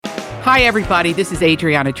Hi, everybody. This is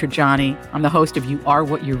Adriana Trajani. I'm the host of You Are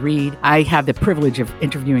What You Read. I have the privilege of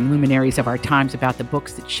interviewing luminaries of our times about the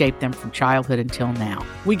books that shaped them from childhood until now.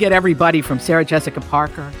 We get everybody from Sarah Jessica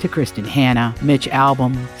Parker to Kristen Hanna, Mitch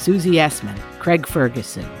Albom, Susie Essman, Craig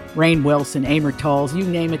Ferguson, Rainn Wilson, Amor Towles, you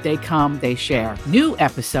name it, they come, they share. New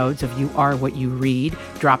episodes of You Are What You Read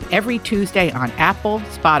drop every Tuesday on Apple,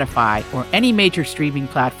 Spotify, or any major streaming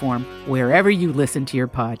platform wherever you listen to your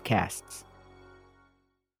podcasts.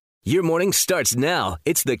 Your morning starts now.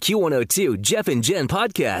 It's the Q102 Jeff and Jen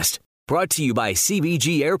podcast brought to you by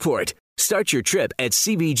CBG Airport. Start your trip at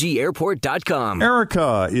CBGAirport.com.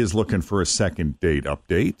 Erica is looking for a second date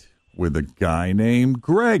update with a guy named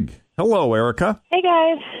Greg. Hello, Erica. Hey,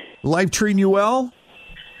 guys. Life treating you well?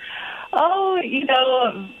 Oh,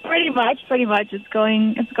 pretty much. It's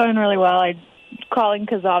going really well. I'm calling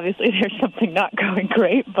because obviously there's something not going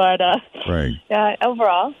great, but right. Yeah,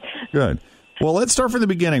 overall. Good. Well, let's start from the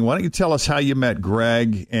beginning. Why don't you tell us how you met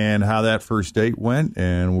Greg and how that first date went,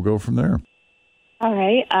 and we'll go from there. All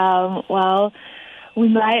right. Well, we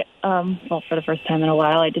met, for the first time in a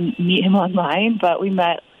while. I didn't meet him online, but we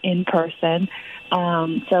met in person.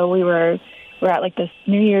 So we were at like this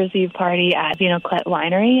New Year's Eve party at Vinoclet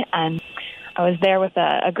Winery, and I was there with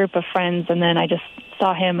a group of friends, and then I just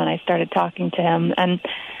saw him and I started talking to him. And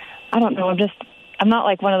I don't know, I'm not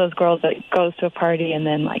like one of those girls that goes to a party and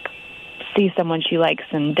then like sees someone she likes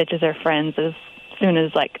and ditches her friends as soon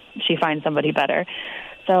as like she finds somebody better.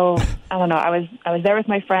 So I don't know. I was there with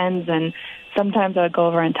my friends, and sometimes I would go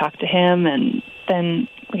over and talk to him, and then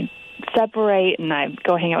we'd separate, and I'd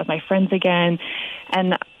go hang out with my friends again.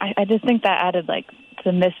 And I just think that added like to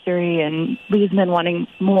the mystery and leaves men wanting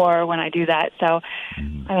more when I do that. So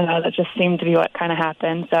I don't know. That just seemed to be what kind of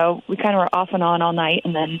happened. So we kind of were off and on all night,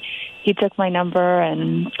 and then he took my number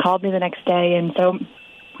and called me the next day, and so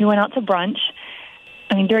we went out to brunch.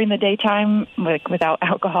 I mean, during the daytime, like without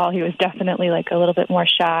alcohol, he was definitely like a little bit more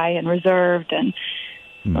shy and reserved, and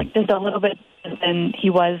like just a little bit than he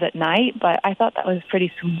was at night. But I thought that was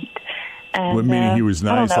pretty sweet. And, what meaning he was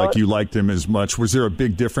nice? Like you liked him as much? Was there a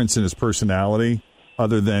big difference in his personality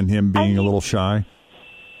other than him being a little shy?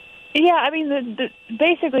 Yeah, I mean,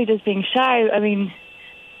 basically just being shy. I mean,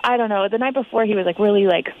 I don't know. The night before, he was like really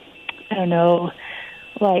like, I don't know,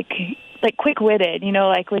 like quick-witted,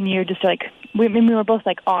 like when you're just like, we were both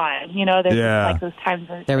like on, there's like those times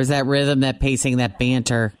where there was that rhythm, that pacing, that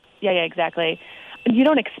banter. Yeah, exactly. You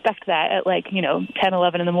don't expect that at like, 10,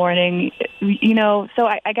 11 in the morning, so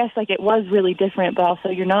I guess like it was really different, but also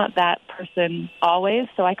you're not that person always,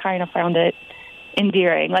 so I kind of found it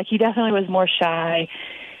endearing. Like he definitely was more shy,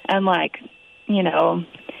 and like,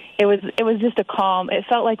 it was just a calm, it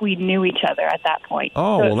felt like we knew each other at that point.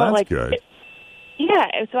 Oh, so well, that's like, good.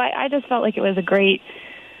 Yeah, so I just felt like it was a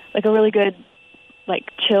really good, like,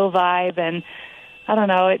 chill vibe, and I don't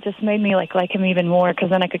know, it just made me like him even more,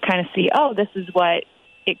 because then I could kind of see, this is what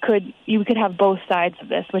you could have both sides of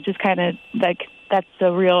this, which is kind of like, that's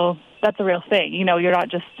a real thing, you're not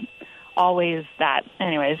just always that.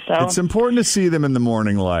 Anyways, so it's important to see them in the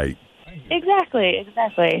morning light. Exactly.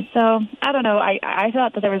 So I don't know, I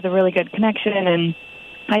thought that there was a really good connection, and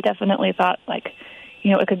I definitely thought like,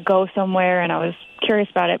 it could go somewhere, and I was curious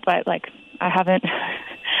about it, but like I haven't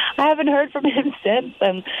heard from him since,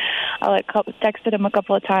 and I texted him a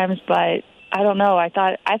couple of times, but I don't know. I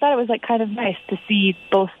thought it was like kind of nice to see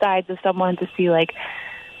both sides of someone, to see like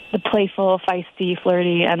the playful, feisty,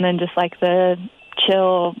 flirty, and then just like the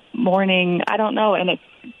chill morning. I don't know, and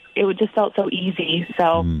it just felt so easy.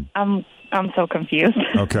 So I'm so confused.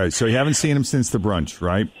 Okay, so you haven't seen him since the brunch,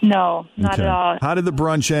 right? No, not at all. How did the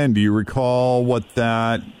brunch end? Do you recall what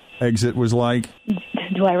that exit was like?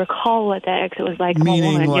 Do I recall what that exit was like?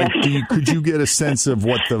 Meaning, could you get a sense of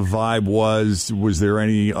what the vibe was? Was there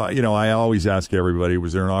any, I always ask everybody,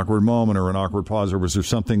 was there an awkward moment or an awkward pause, or was there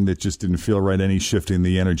something that just didn't feel right, any shift in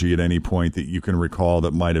the energy at any point that you can recall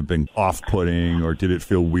that might have been off-putting, or did it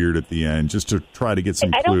feel weird at the end? Just to try to get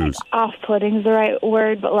some clues. I don't think off-putting is the right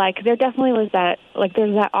word, but like there definitely was that, like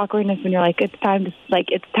there's that awkwardness when you're like, it's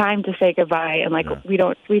time to say goodbye, and like we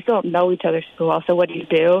still don't know each other super well, so what do you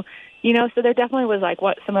do? So there definitely was like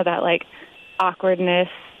some of that like awkwardness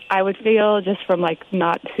I would feel just from like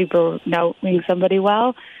not super knowing somebody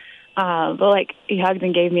well. But like he hugged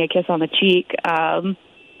and gave me a kiss on the cheek. I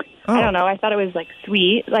don't know. I thought it was like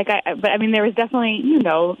sweet. But I mean, there was definitely,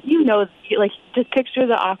 like just picture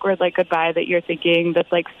the awkward like goodbye that you're thinking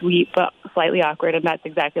that's like sweet but slightly awkward, and that's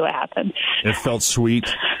exactly what happened. It felt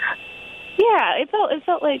sweet. Yeah, it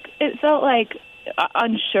felt like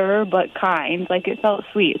unsure but kind. Like it felt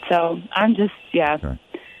sweet. So I'm just Okay.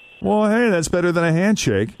 Well, hey, that's better than a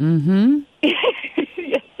handshake. Mm-hmm.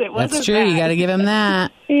 Yes, it It wasn't That's true. bad. You got to give him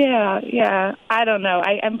that. Yeah. I don't know.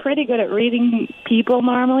 I'm pretty good at reading people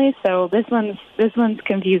normally, so this one's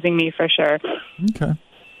confusing me for sure. Okay.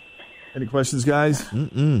 Any questions, guys?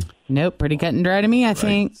 Nope. Pretty cut and dry to me, I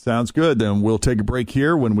think. Sounds good. Then we'll take a break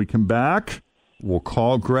here. When we come back, we'll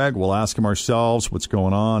call Greg. We'll ask him ourselves, what's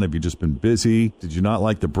going on? Have you just been busy? Did you not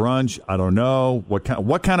like the brunch? I don't know. What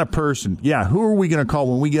kind of person? Yeah, who are we going to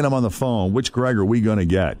call when we get him on the phone? Which Greg are we going to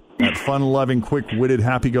get? That fun-loving, quick-witted,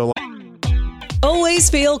 happy-go-lucky. Always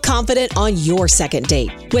feel confident on your second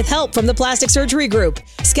date. With help from the Plastic Surgery Group.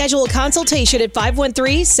 Schedule a consultation at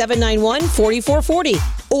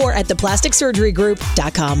 513-791-4440 or at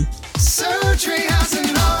theplasticsurgerygroup.com. Surgery has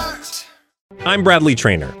an art. I'm Bradley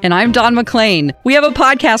Trainer. And I'm Don McClain. We have a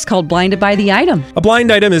podcast called Blinded by the Item. A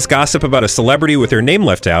blind item is gossip about a celebrity with their name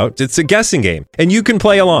left out. It's a guessing game, and you can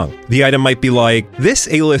play along. The item might be like, this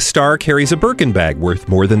A-list star carries a Birkin bag worth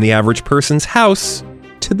more than the average person's house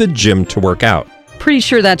to the gym to work out. Pretty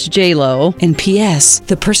sure that's J-Lo. And P.S.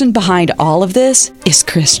 the person behind all of this is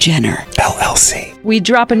Kris Jenner, LLC. We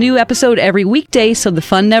drop a new episode every weekday so the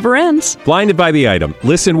fun never ends. Blinded by the Item.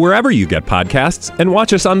 Listen wherever you get podcasts and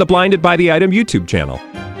watch us on the Blinded by the Item YouTube channel.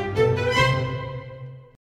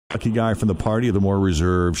 Lucky guy from the party, the more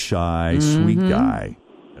reserved, shy, sweet guy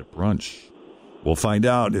at brunch. We'll find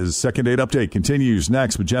out. His second date update continues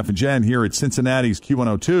next with Jeff and Jen here at Cincinnati's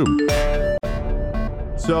Q102.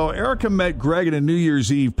 So Erica met Greg at a New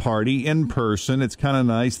Year's Eve party in person. It's kind of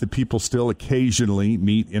nice that people still occasionally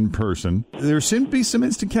meet in person. There seemed to be some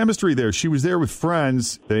instant chemistry there. She was there with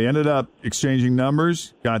friends. They ended up exchanging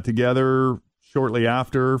numbers, got together shortly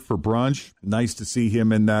after for brunch. Nice to see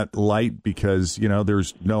him in that light because, you know,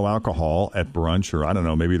 there's no alcohol at brunch, or I don't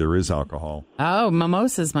know, maybe there is alcohol. Oh,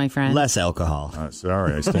 mimosas, my friend. Less alcohol.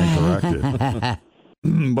 Sorry, I stand corrected.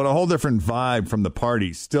 But a whole different vibe from the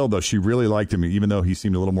party. Still, though, she really liked him, even though he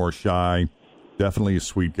seemed a little more shy. Definitely a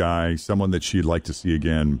sweet guy, someone that she'd like to see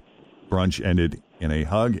again. Brunch ended in a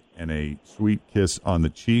hug and a sweet kiss on the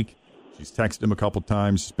cheek. She's texted him a couple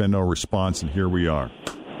times. There's been no response, and here we are.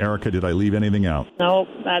 Erica, did I leave anything out? Nope,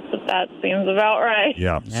 that seems about right.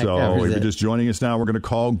 Yeah, so if you're just joining us now, we're going to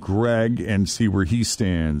call Greg and see where he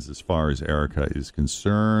stands as far as Erica is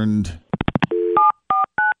concerned.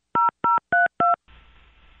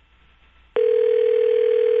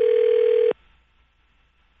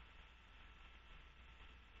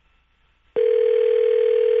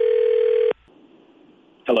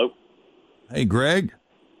 Hello. Hey, Greg.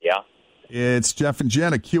 Yeah. It's Jeff and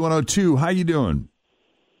Jen at Q102. How you doing?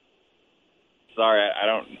 Sorry,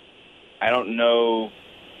 I don't know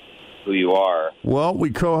who you are. Well,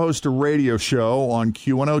 we co-host a radio show on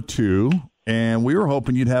Q102, and we were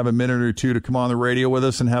hoping you'd have a minute or two to come on the radio with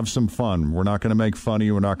us and have some fun. We're not going to make fun of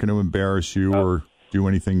you. We're not going to embarrass you or do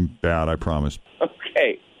anything bad, I promise.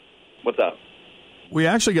 Okay. What's up? We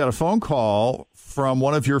actually got a phone call from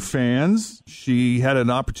one of your fans. She had an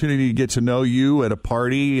opportunity to get to know you at a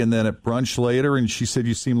party and then at brunch later, and she said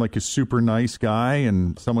you seem like a super nice guy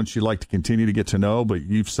and someone she'd like to continue to get to know, but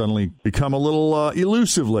you've suddenly become a little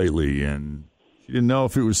elusive lately, and she didn't know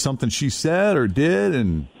if it was something she said or did,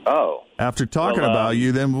 and after talking about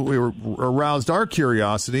you, then we aroused our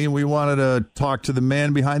curiosity, and we wanted to talk to the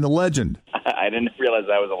man behind the legend. I didn't realize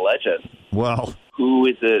I was a legend. Well, who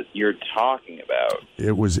is it you're talking about?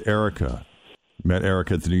 It was Erica. Met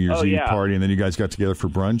Erica at the New Year's Eve party, and then you guys got together for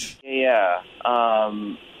brunch? Yeah. I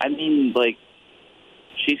mean, like,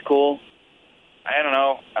 she's cool. I don't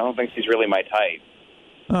know. I don't think she's really my type.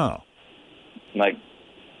 Oh. Like,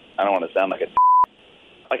 I don't want to sound like a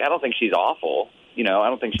like, I don't think she's awful. You know, I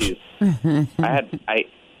don't think she's I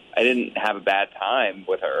didn't have a bad time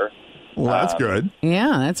with her. Well, that's good.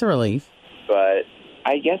 Yeah, that's a relief. But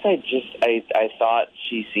I guess I thought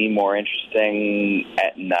she seemed more interesting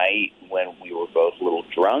at night when we were both a little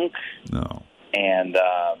drunk. No. And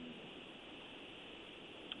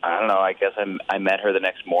I don't know, I guess I met her the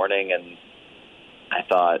next morning, and I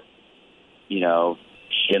thought, you know,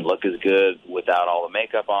 she didn't look as good without all the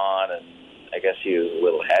makeup on, and I guess she was a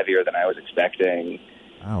little heavier than I was expecting.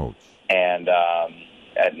 Ouch. And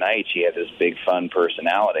at night, she had this big, fun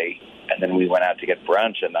personality. And then we went out to get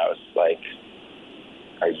brunch, and I was like,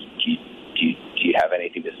 do you have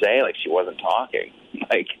anything to say? Like, she wasn't talking.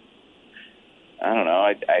 Like, I don't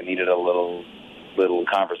know. I needed a little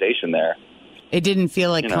conversation there. It didn't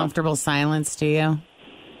feel like comfortable silence to you?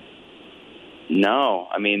 No.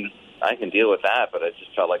 I mean, I can deal with that, but it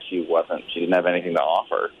just felt like she didn't have anything to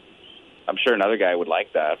offer. I'm sure another guy would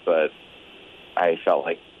like that, but I felt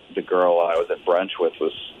like the girl I was at brunch with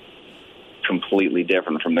was completely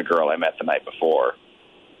different from the girl I met the night before.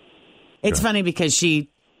 It's funny because she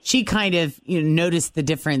she kind of noticed the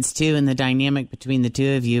difference too in the dynamic between the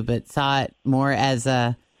two of you, but saw it more as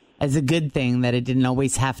a good thing, that it didn't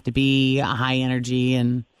always have to be high energy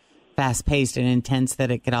and fast paced and intense,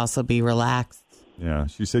 that it could also be relaxed. Yeah,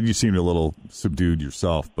 she said you seemed a little subdued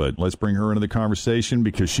yourself, but let's bring her into the conversation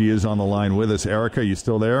because she is on the line with us. Erica, you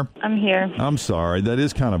still there? I'm here. I'm sorry. That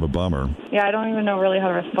is kind of a bummer. Yeah, I don't even know really how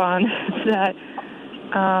to respond to that.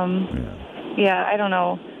 Yeah, I don't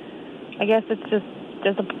know. I guess it's just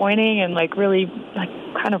disappointing and really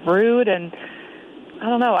kind of rude, and I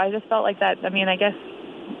don't know. I just felt like that. I mean, I guess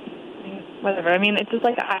whatever. I mean, it's just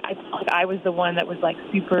I felt like I was the one that was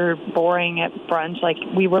super boring at brunch.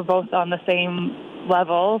 We were both on the same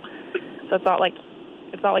level, so it's not like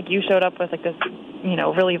you showed up with this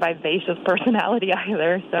really vivacious personality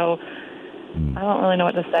either. So I don't really know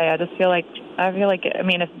what to say. I just feel like I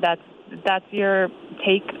mean, if that's your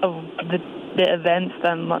take of the events,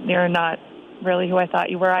 then you're not really who I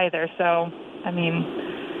thought you were either. So I mean,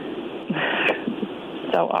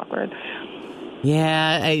 so awkward.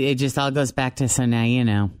 Yeah, it just all goes back to, so now you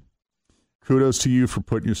know. Kudos to you for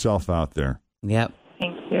putting yourself out there. Yep.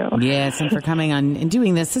 Thank you. Yes, and for coming on and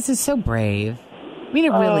doing this. This is so brave. I mean, it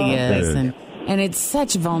really is. And it's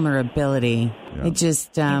such vulnerability. Yeah. It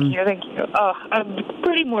just... Thank you. Oh, I'm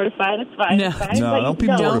pretty mortified. It's fine. No, don't be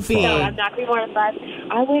mortified. No, I'm not going to be mortified.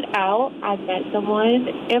 I went out, I met someone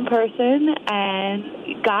in person,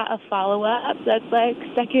 and got a follow-up. That's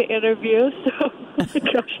second interview. So,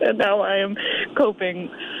 gosh, and now I am coping.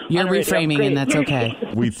 You're reframing, and that's okay.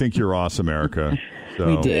 We think you're awesome, Erica. So,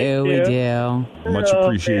 we do. Much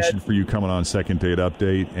appreciation for you coming on Second Date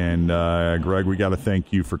Update. And, Greg, we got to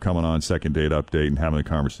thank you for coming on Second Date Update and having a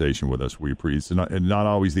conversation with us. We appreciate it. Not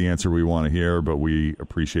always the answer we want to hear, but we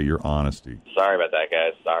appreciate your honesty. Sorry about that,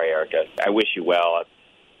 guys. Sorry, Erica. I wish you well.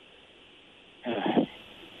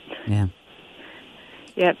 Yeah.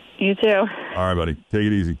 Yep, you too. All right, buddy. Take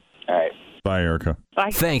it easy. All right. Bye, Erica. Bye.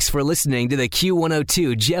 Thanks for listening to the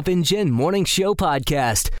Q102 Jeff and Jen Morning Show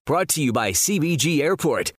podcast, brought to you by CBG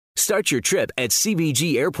Airport. Start your trip at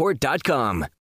CBGAirport.com.